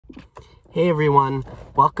Hey everyone,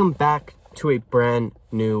 welcome back to a brand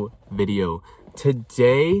new video.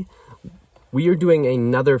 Today we are doing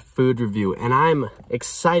another food review and I'm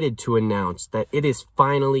excited to announce that it is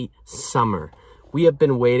finally summer. We have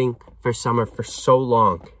been waiting for summer for so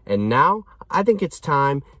long and now I think it's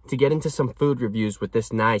time to get into some food reviews with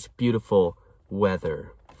this nice beautiful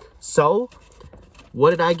weather. So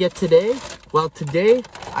what did I get today? Well, today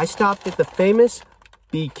I stopped at the famous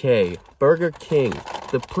BK, Burger King,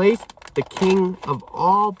 the king of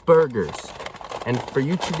all burgers. And for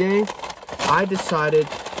you today, I decided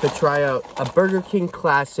to try out a Burger King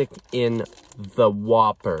classic in the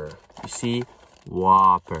Whopper. You see,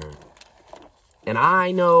 Whopper. And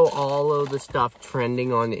I know all of the stuff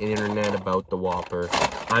trending on the internet about the Whopper.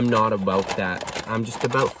 I'm not about that. I'm just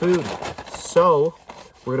about food. So,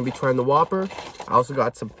 we're gonna be trying the Whopper. I also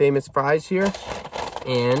got some famous fries here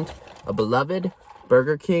and a beloved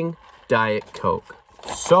Burger King Diet Coke.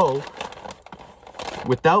 So,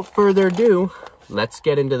 without further ado, let's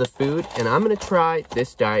get into the food, and I'm gonna try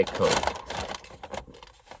this Diet Coke.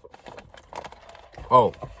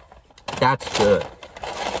 Oh, that's good.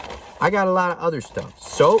 I got a lot of other stuff,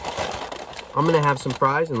 so I'm gonna have some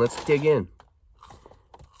fries, and let's dig in.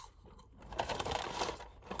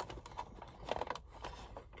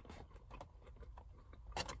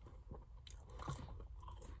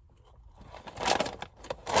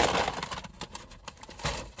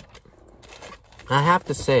 I have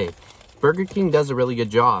to say, Burger King does a really good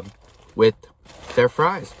job with their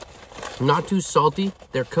fries. Not too salty,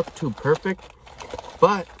 they're cooked too perfect,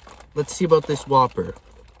 but let's see about this Whopper.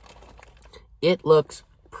 It looks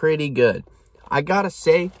pretty good. I gotta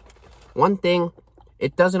say, one thing,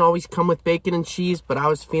 it doesn't always come with bacon and cheese, but I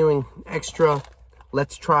was feeling extra,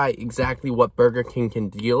 let's try exactly what Burger King can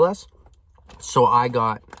deal us. So I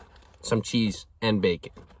got some cheese and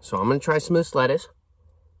bacon. So I'm gonna try some of this lettuce.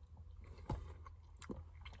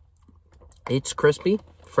 It's crispy,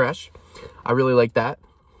 fresh. I really like that.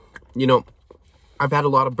 You know, I've had a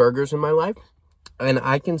lot of burgers in my life, and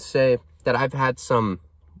I can say that I've had some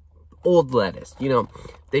old lettuce. You know,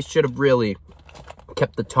 they should have really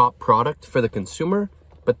kept the top product for the consumer,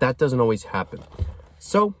 but that doesn't always happen.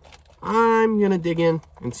 So, I'm gonna dig in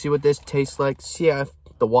and see what this tastes like, see if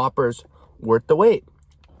the Whopper's worth the wait.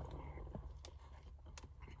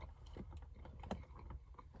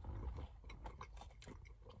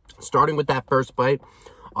 Starting with that first bite,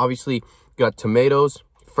 obviously got tomatoes,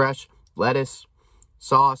 fresh lettuce,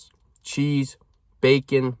 sauce, cheese,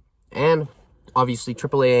 bacon, and obviously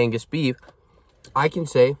AAA Angus beef. I can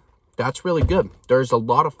say that's really good. There's a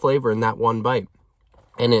lot of flavor in that one bite,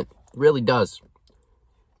 and it really does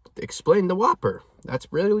explain the Whopper. That's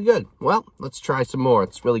really good. Well, let's try some more.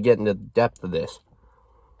 Let's really get into the depth of this.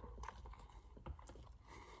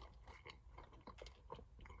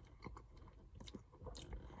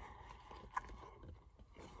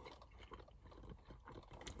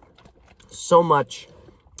 So much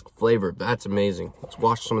flavor. That's amazing. Let's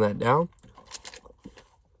wash some of that down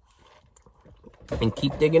and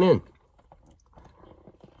keep digging in.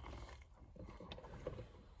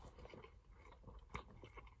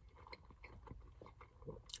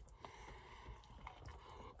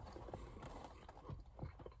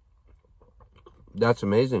 That's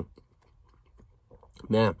amazing.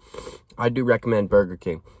 Man, I do recommend Burger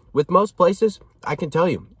King. With most places, I can tell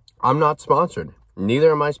you, I'm not sponsored.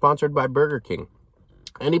 Neither am I sponsored by Burger King.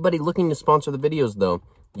 Anybody looking to sponsor the videos, though,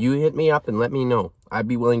 you hit me up and let me know. I'd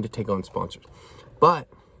be willing to take on sponsors. But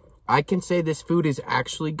I can say this food is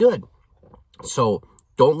actually good. So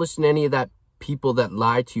don't listen to any of that people that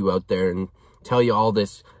lie to you out there and tell you all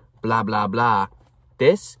this blah, blah, blah.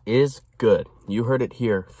 This is good. You heard it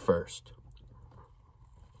here first.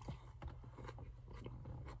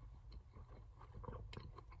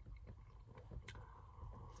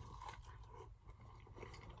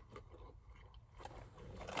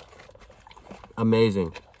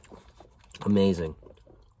 Amazing. Amazing.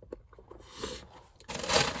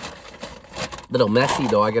 Little messy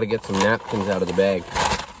though. I gotta get some napkins out of the bag.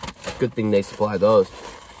 Good thing they supply those.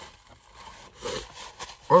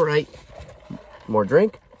 Alright. More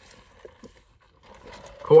drink.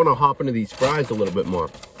 I want to hop into these fries a little bit more.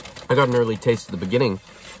 I got an early taste at the beginning,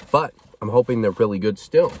 but I'm hoping they're really good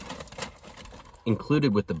still.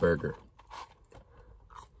 Included with the burger.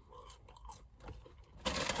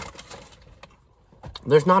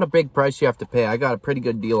 There's not a big price you have to pay. I got a pretty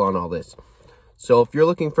good deal on all this. So if you're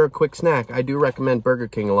looking for a quick snack, I do recommend Burger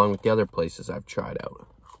King along with the other places I've tried out.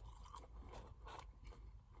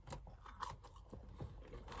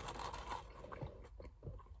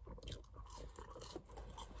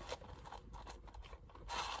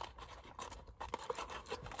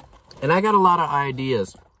 And I got a lot of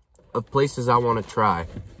ideas of places I want to try.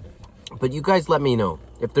 But you guys let me know.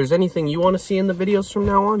 If there's anything you want to see in the videos from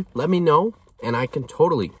now on, let me know. And I can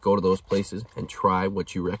totally go to those places and try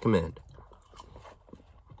what you recommend.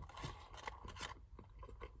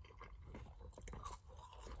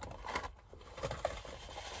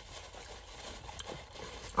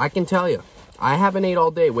 I can tell you, I haven't ate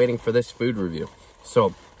all day waiting for this food review.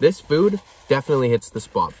 So this food definitely hits the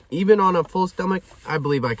spot. Even on a full stomach, I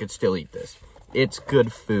believe I could still eat this. It's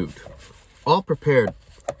good food. All prepared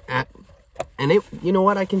and you know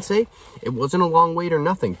what I can say? It wasn't a long wait or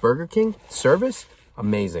nothing. Burger King, service,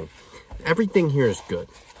 amazing. Everything here is good.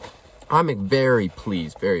 I'm very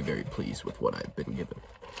pleased, very, very pleased with what I've been given.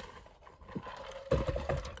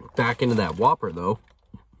 Back into that Whopper though.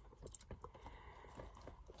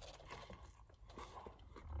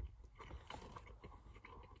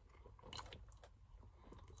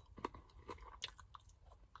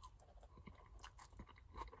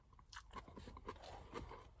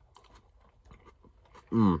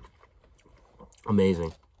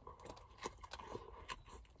 Amazing.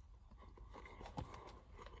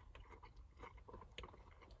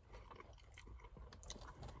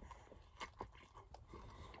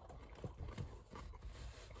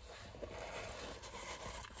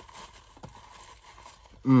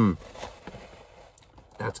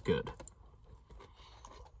 That's good.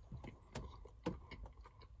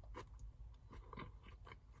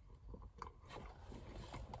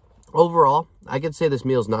 Overall, I could say this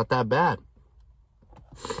meal's not that bad.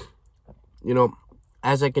 You know,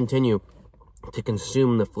 as I continue to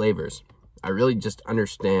consume the flavors, I really just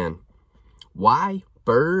understand why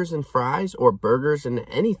burgers and fries, or burgers and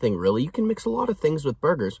anything really, you can mix a lot of things with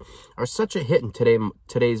burgers, are such a hit in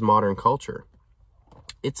today's modern culture.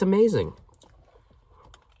 It's amazing.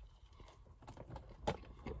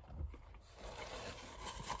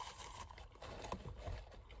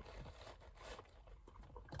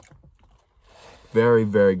 Very,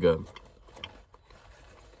 very good.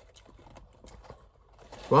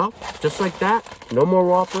 Well, just like that, no more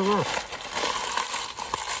Whopper left.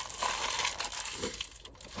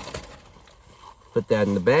 Put that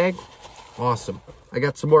in the bag. Awesome. I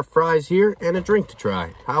got some more fries here and a drink to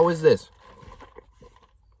try. How is this?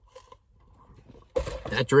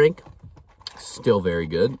 That drink, still very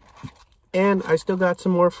good. And I still got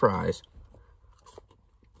some more fries.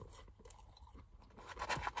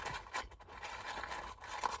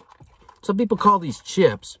 Some people call these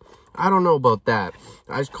chips. I don't know about that.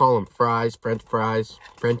 I just call them fries, French fries,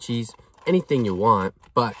 Frenchies, anything you want.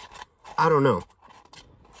 But I don't know.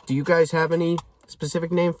 Do you guys have any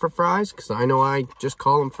specific name for fries? Because I know I just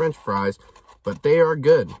call them French fries, but they are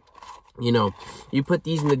good. You know, you put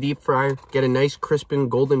these in the deep fryer, get a nice crisp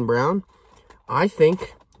and golden brown. I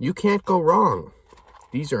think you can't go wrong.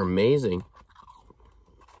 These are amazing.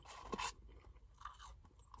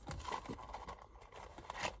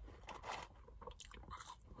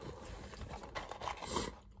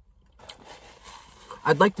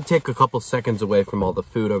 I'd like to take a couple seconds away from all the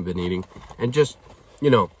food I've been eating and just, you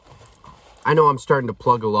know I'm starting to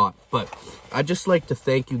plug a lot, but I'd just like to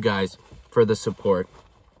thank you guys for the support.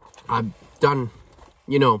 I've done,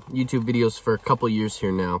 YouTube videos for a couple years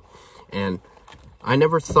here now, and I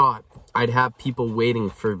never thought I'd have people waiting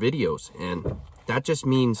for videos, and that just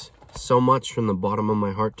means so much from the bottom of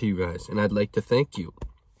my heart to you guys, and I'd like to thank you.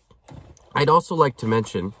 I'd also like to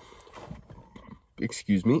mention,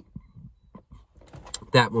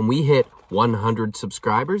 that when we hit 100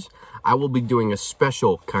 subscribers, I will be doing a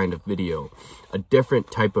special kind of video, a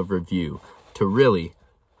different type of review to really,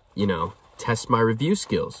 test my review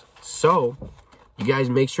skills. So, you guys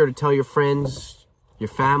make sure to tell your friends, your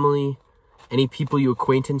family, any people you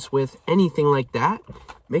acquaintance with, anything like that.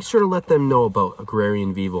 Make sure to let them know about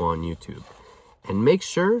Agrarian Vivo on YouTube. And make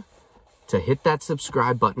sure to hit that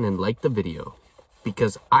subscribe button and like the video,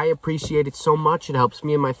 because I appreciate it so much. It helps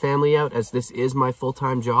me and my family out, as this is my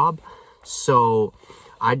full-time job. So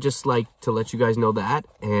I'd just like to let you guys know that.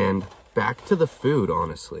 And back to the food,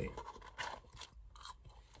 honestly.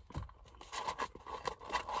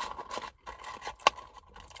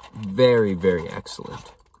 Very, very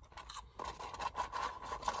excellent.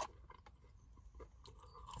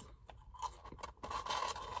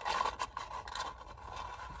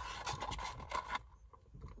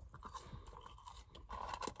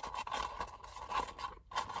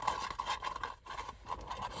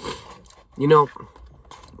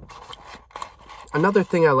 Another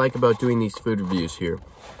thing I like about doing these food reviews here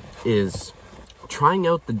is trying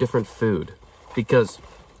out the different food, because,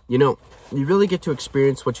 you really get to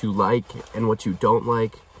experience what you like and what you don't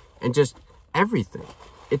like, and just everything.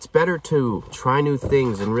 it's better to try new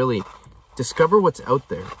things and really discover what's out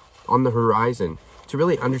there on the horizon to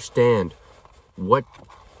really understand what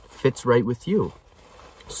fits right with you.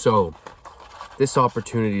 So this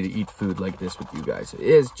opportunity to eat food like this with you guys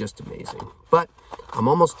is just amazing. But I'm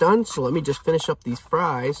almost done, so let me just finish up these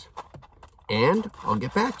fries and I'll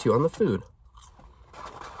get back to you on the food.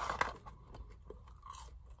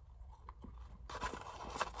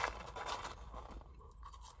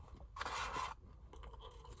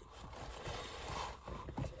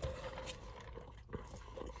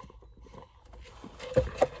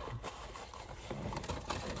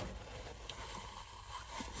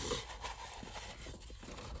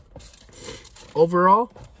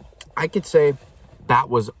 Overall, I could say that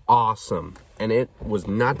was awesome, and it was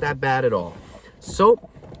not that bad at all. So,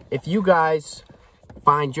 if you guys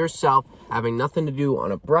find yourself having nothing to do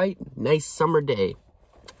on a bright, nice summer day,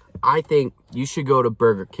 I think you should go to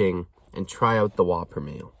Burger King and try out the Whopper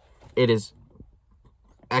meal. It is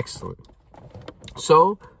excellent.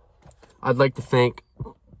 So, I'd like to thank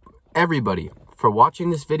everybody for watching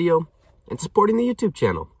this video and supporting the YouTube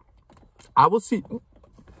channel. I will see you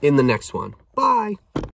in the next one. Bye.